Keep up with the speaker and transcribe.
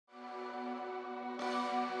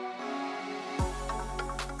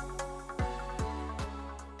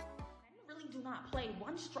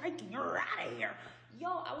striking, you're out of here. Yo,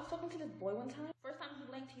 I was talking to this boy one time. First time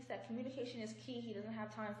he linked, he said communication is key. He doesn't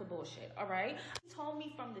have time for bullshit, all right? He told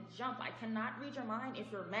me from the jump, I cannot read your mind.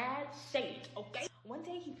 If you're mad, say it, okay? One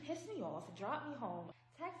day he pissed me off, dropped me home,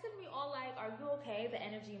 texted me all like, are you okay? The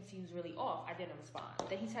energy seems really off. I didn't respond.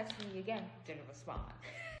 Then he texted me again, didn't respond.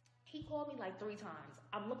 He called me like 3 times.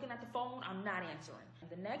 I'm looking at the phone, I'm not answering.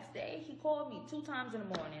 The next day, he called me 2 times in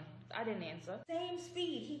the morning. I didn't answer. Same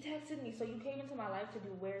speed, he texted me, so you came into my life to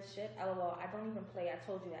do weird shit? LOL, I don't even play, I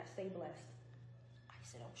told you that, stay blessed. I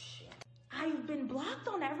said, oh shit. I've been blocked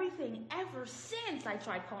on everything ever since. I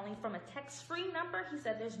tried calling from a text-free number. He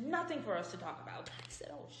said, there's nothing for us to talk about. I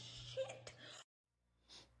said, oh shit.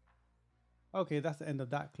 Okay, that's the end of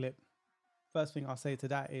that clip. First thing I'll say to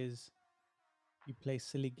that is, you play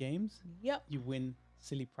silly games, Yep. you win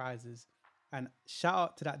silly prizes. And shout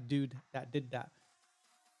out to that dude that did that.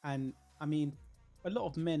 And I mean, a lot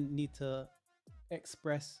of men need to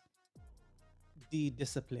express the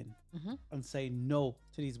discipline and say no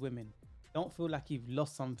to these women. Don't feel like you've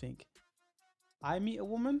lost something. I meet a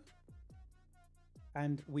woman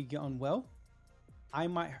and we get on well. I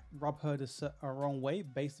might rub her the wrong way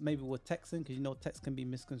based, maybe we're texting, because you know text can be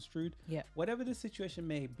misconstrued. Yeah. Whatever the situation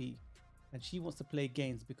may be, and she wants to play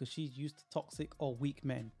games because she's used to toxic or weak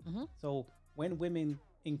men. So when women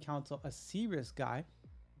encounter a serious guy,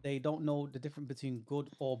 they don't know the difference between good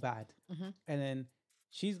or bad. And then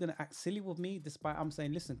she's going to act silly with me despite I'm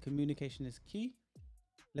saying, listen, communication is key.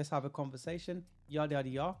 Let's have a conversation, yada, yada,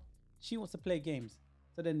 yada. She wants to play games.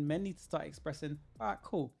 So then men need to start expressing, all right,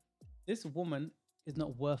 cool. This woman is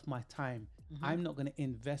not worth my time. I'm not going to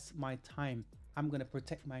invest my time. I'm going to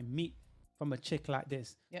protect my meat from a chick like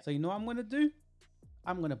this. So you know what I'm going to do?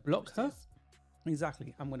 I'm going to block her.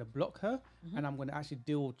 Exactly. I'm going to block her and I'm going to actually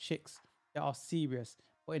deal with chicks that are serious.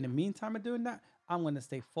 But in the meantime of doing that, I'm going to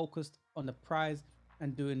stay focused on the prize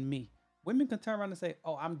and doing me. Women can turn around and say,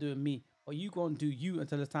 oh, I'm doing me. But you go and do you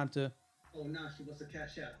until it's time to, oh, now she wants to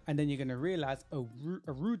cash out. And then you're going to realize a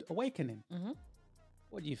rude awakening.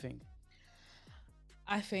 What do you think?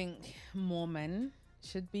 I think more men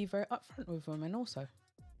should be very upfront with women also.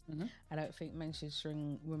 I don't think men should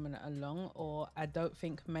string women along, or I don't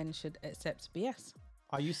think men should accept BS.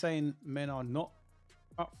 Are you saying men are not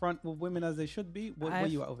upfront with women as they should be? Where are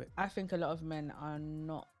you at with it? I think a lot of men are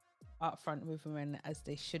not upfront with women as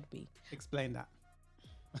they should be. Explain that.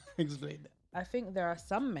 Explain that. I think there are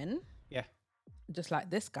some men, just like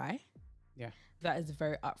this guy, that is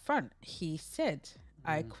very upfront. He said,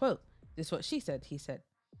 I quote, this is what she said.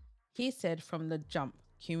 He said from the jump,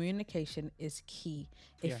 communication is key.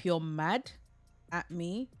 If you're mad at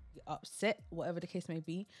me, you're upset, whatever the case may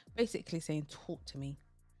be, basically saying, talk to me.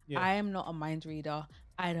 I am not a mind reader.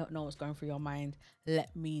 I don't know what's going through your mind.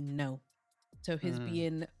 Let me know. So he's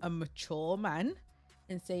being a mature man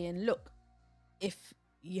and saying, look, if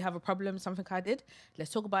you have a problem, something I did,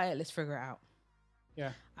 let's talk about it. Let's figure it out.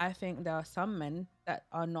 I think there are some men that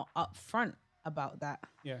are not upfront about that.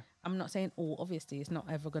 I'm not saying all, obviously it's not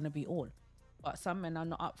ever going to be all, but some men are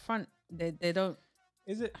not upfront. They don't.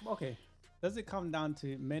 Is it okay? Does it come down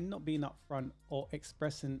to men not being upfront or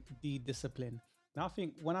expressing the discipline? Now I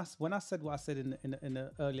think when I said what I said in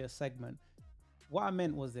the earlier segment, what I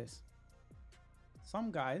meant was this.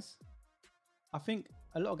 Some guys, I think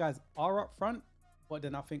a lot of guys are upfront, but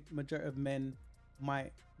then I think majority of men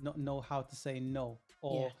might not know how to say no,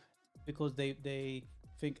 or because they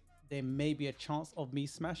think there may be a chance of me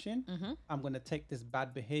smashing. I'm going to take this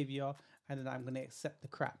bad behavior and then I'm going to accept the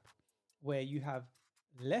crap. Where you have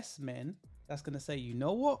less men that's going to say, you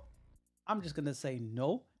know what? I'm just going to say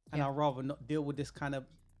no. And I'd rather not deal with this kind of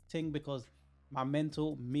thing because my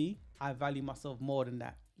mental, I value myself more than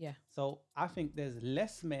that. So I think there's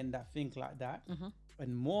less men that think like that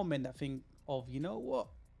and more men that think of, you know what?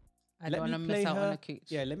 I don't want to miss out on a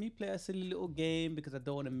cooch. Let me play a silly little game because I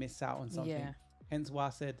don't want to miss out on something. Hence why I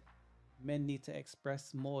said men need to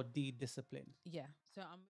express more discipline. So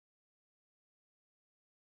I'm